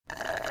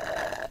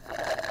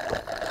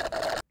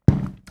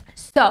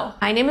So,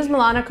 my name is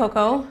Milana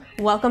Coco.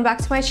 Welcome back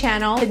to my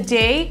channel.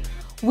 Today,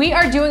 we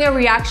are doing a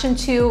reaction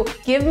to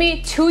Give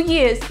Me 2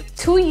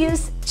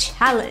 years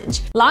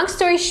challenge. Long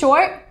story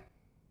short,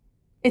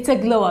 it's a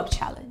glow up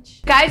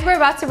challenge. Guys we're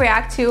about to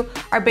react to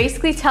are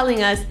basically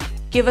telling us,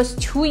 give us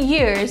 2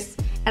 years,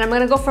 and I'm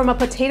gonna go from a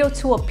potato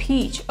to a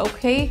peach,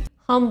 okay?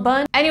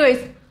 Bun.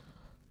 Anyways,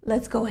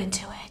 let's go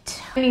into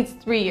it. It needs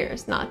 3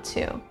 years, not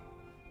 2.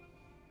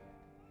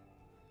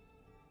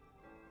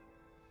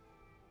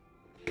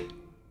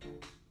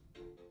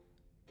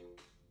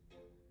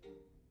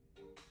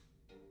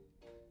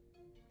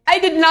 I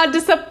did not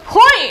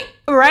disappoint,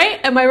 right?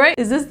 Am I right?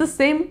 Is this the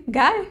same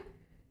guy?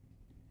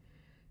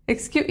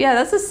 Yeah,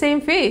 that's the same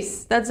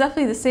face. That's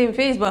definitely the same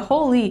face, but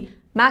holy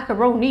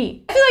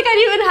macaroni. I feel like I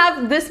didn't even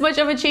have this much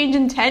of a change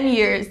in 10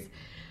 years.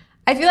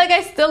 I feel like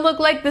I still look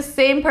like the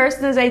same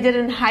person as I did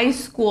in high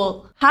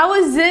school. How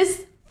is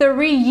this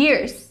 3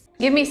 years?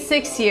 Give me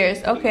 6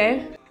 years,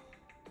 okay.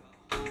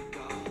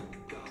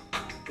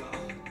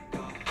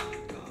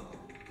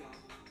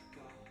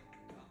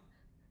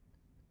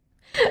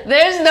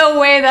 There's no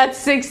way that's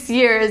 6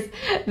 years.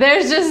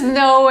 There's just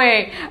no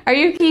way.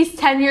 He's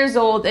 10 years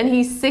old and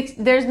he's 6.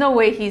 There's no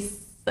way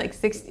he's like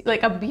 60,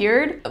 like a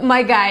beard.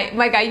 My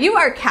guy, you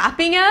are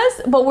capping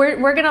us, but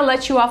we're gonna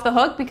let you off the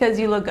hook because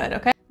you look good,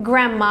 okay?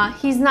 Grandma,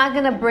 he's not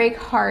gonna break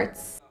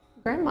hearts.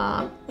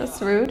 Grandma,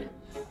 that's rude.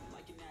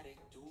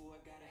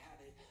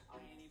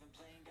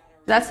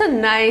 That's a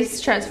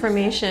nice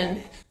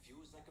transformation.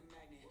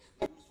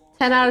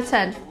 10 out of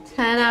 10.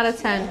 10 out of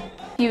 10.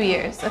 Few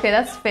years. Okay,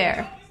 that's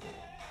fair.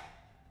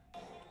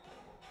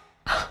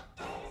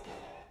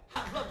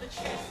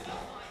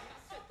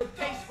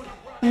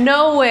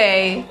 No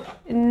way.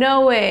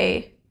 No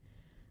way.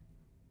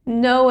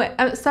 No way.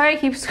 I'm sorry I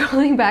keep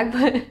scrolling back,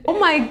 but oh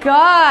my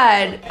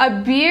god. A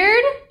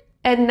beard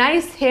and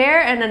nice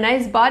hair and a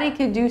nice body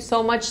can do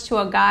so much to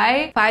a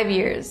guy. 5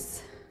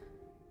 years.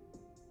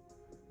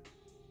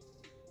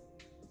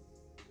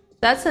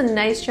 That's a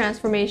nice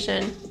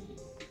transformation.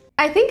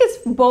 I think it's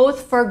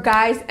both for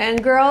guys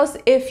and girls.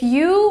 If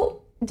you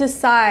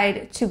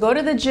decide to go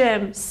to the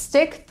gym,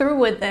 stick through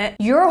with it,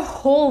 your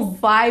whole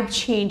vibe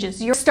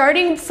changes. You're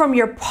starting from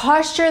your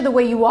posture, the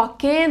way you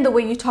walk in, the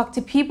way you talk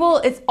to people.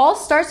 It all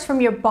starts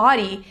from your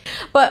body.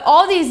 But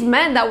all these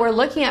men that we're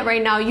looking at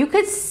right now, you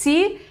could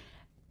see,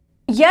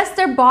 yes,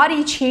 their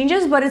body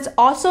changes, but it's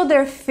also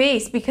their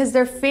face, because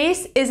their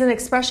face is an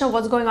expression of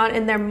what's going on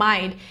in their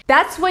mind.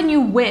 That's when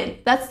you win.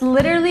 That's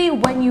literally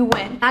when you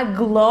win. That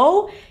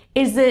glow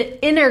is the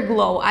inner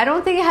glow. I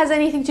don't think it has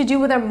anything to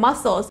do with their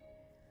muscles.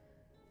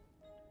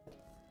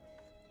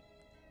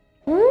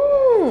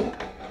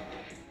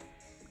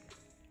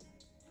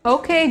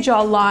 Okay,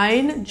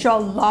 jawline,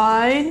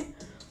 jawline.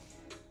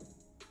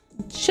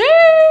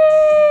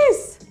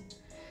 Jeez!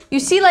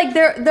 You see, like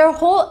their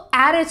whole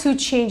attitude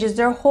changes,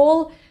 their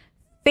whole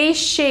face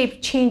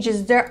shape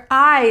changes, their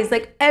eyes,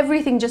 like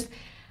everything. Just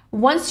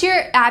once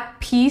you're at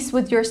peace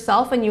with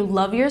yourself and you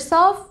love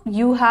yourself,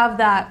 you have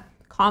that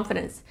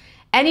confidence.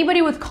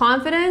 Anybody with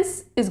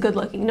confidence is good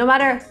looking, no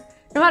matter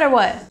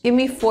what. Give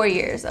me 4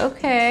 years,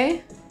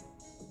 okay.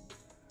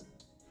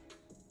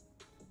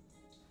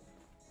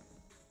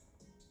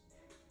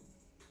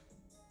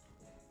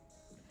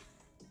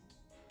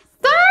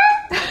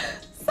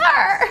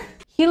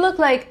 He looked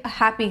like a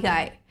happy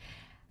guy,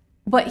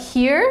 but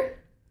here,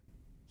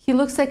 he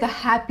looks like a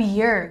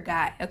happier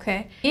guy,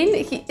 okay?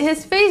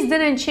 His face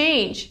didn't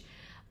change,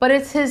 but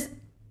it's his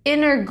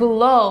inner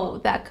glow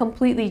that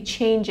completely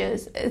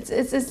changes.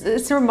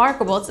 It's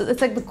remarkable.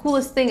 It's like the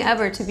coolest thing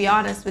ever, to be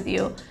honest with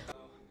you.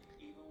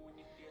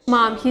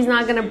 Mom, he's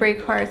not gonna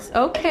break hearts.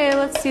 Okay,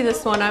 let's see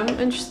this one. I'm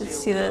interested to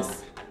see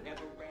this.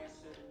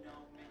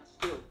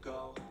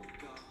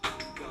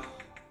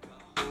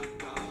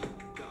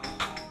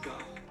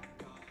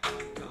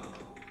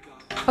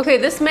 Okay,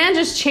 this man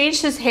just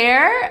changed his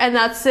hair and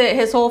that's it.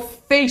 His whole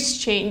face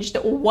changed.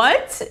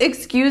 What?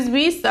 Excuse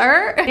me,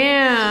 sir?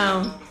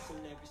 Damn.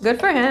 Good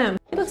for him.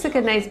 He looks like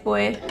a nice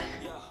boy.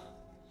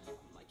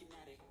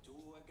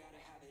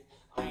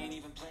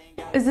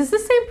 Is this the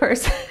same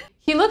person?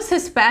 He looks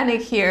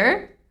Hispanic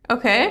here,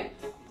 okay?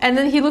 And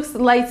then he looks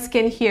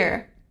light-skinned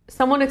here.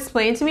 Someone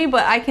explained to me,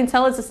 but I can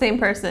tell it's the same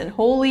person.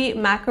 Holy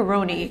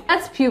macaroni.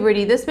 That's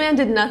puberty. This man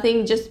did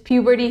nothing, just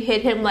puberty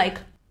hit him like,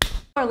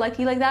 or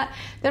lucky like that.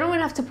 They don't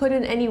even have to put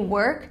in any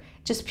work.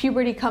 Just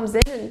puberty comes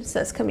in and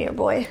says, come here,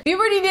 boy.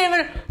 Puberty didn't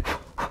even,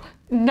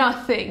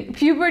 nothing.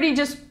 Puberty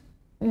just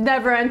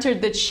never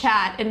entered the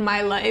chat in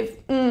my life.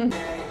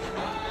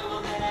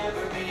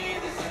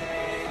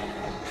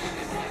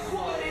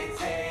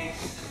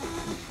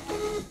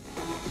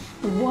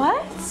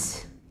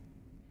 What?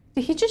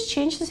 Did he just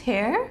change his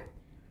hair?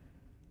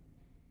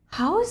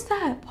 How is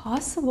that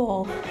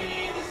possible?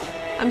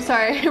 I'm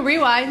sorry,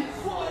 rewind.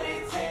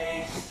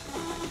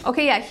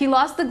 Okay, yeah, he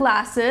lost the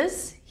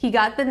glasses, he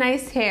got the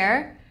nice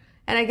hair,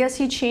 and I guess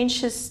he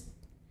changed his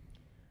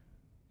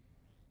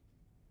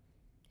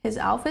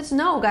outfits.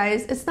 No,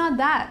 guys, it's not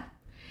that.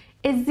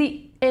 It's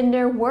the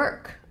inner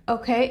work,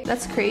 okay?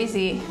 That's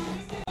crazy.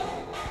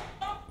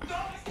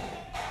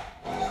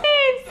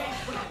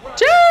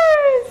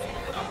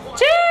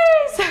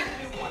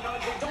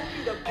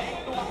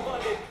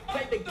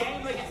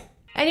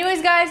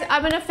 Anyways, guys,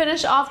 I'm gonna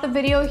finish off the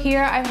video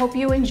here. I hope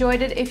you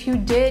enjoyed it. If you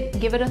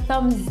did, give it a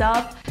thumbs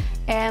up.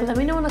 And let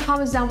me know in the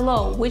comments down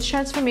below, which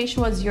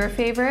transformation was your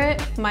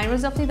favorite? Mine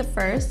was definitely the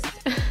first.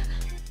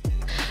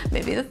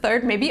 Maybe the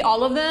third, maybe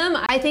all of them.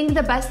 I think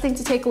the best thing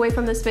to take away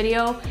from this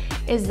video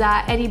is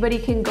that anybody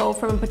can go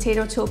from a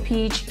potato to a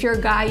peach. If you're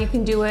a guy, you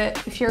can do it.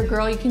 If you're a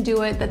girl, you can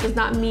do it. That does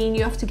not mean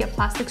you have to get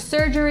plastic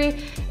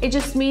surgery. It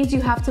just means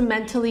you have to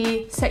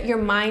mentally set your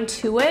mind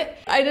to it.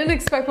 I didn't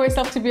expect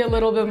myself to be a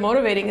little bit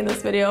motivating in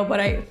this video, but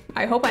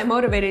I hope I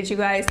motivated you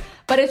guys.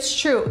 But it's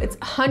true, it's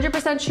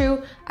 100%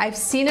 true. I've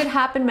seen it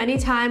happen many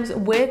times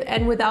with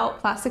and without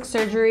plastic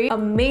surgery.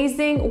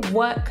 Amazing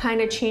what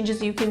kind of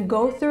changes you can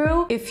go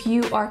through if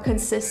you are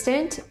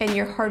consistent and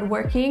you're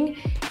hardworking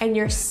and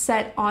you're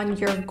set on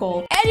your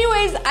goal.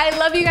 Anyways, I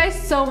love you guys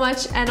so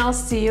much and I'll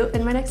see you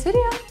in my next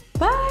video.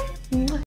 Bye.